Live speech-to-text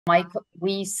Mike,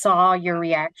 we saw your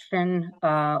reaction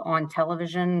on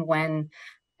television when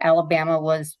Alabama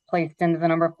was placed into the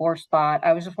number 4 spot.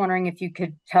 I was just wondering if you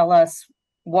could tell us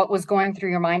what was going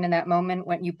through your mind in that moment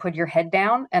when you put your head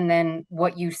down, and then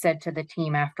what you said to the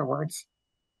team afterwards.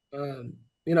 Um,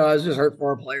 I was just hurt for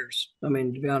our players. I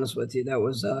mean, to be honest with you, that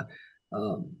was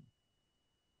um,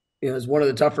 it was one of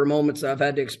the tougher moments I've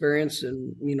had to experience,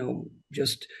 and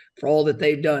just for all that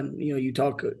they've done. You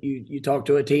talk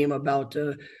to a team about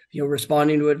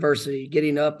responding to adversity,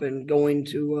 getting up and going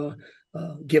to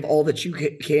give all that you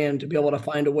can to be able to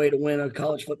find a way to win a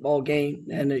college football game.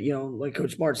 And like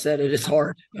Coach Smart said, it is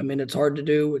hard. I mean, it's hard to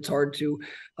do. It's hard to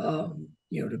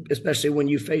especially when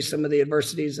you face some of the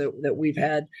adversities that we've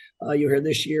had you hear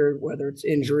this year, whether it's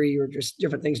injury or just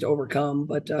different things to overcome.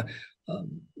 But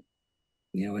um,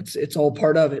 it's all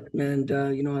part of it. And,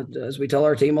 as we tell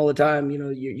our team all the time,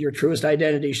 your truest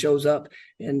identity shows up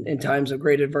in times of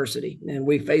great adversity. And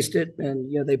we faced it,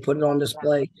 and, they put it on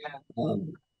display.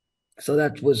 So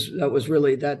that was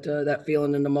really that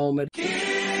feeling in the moment.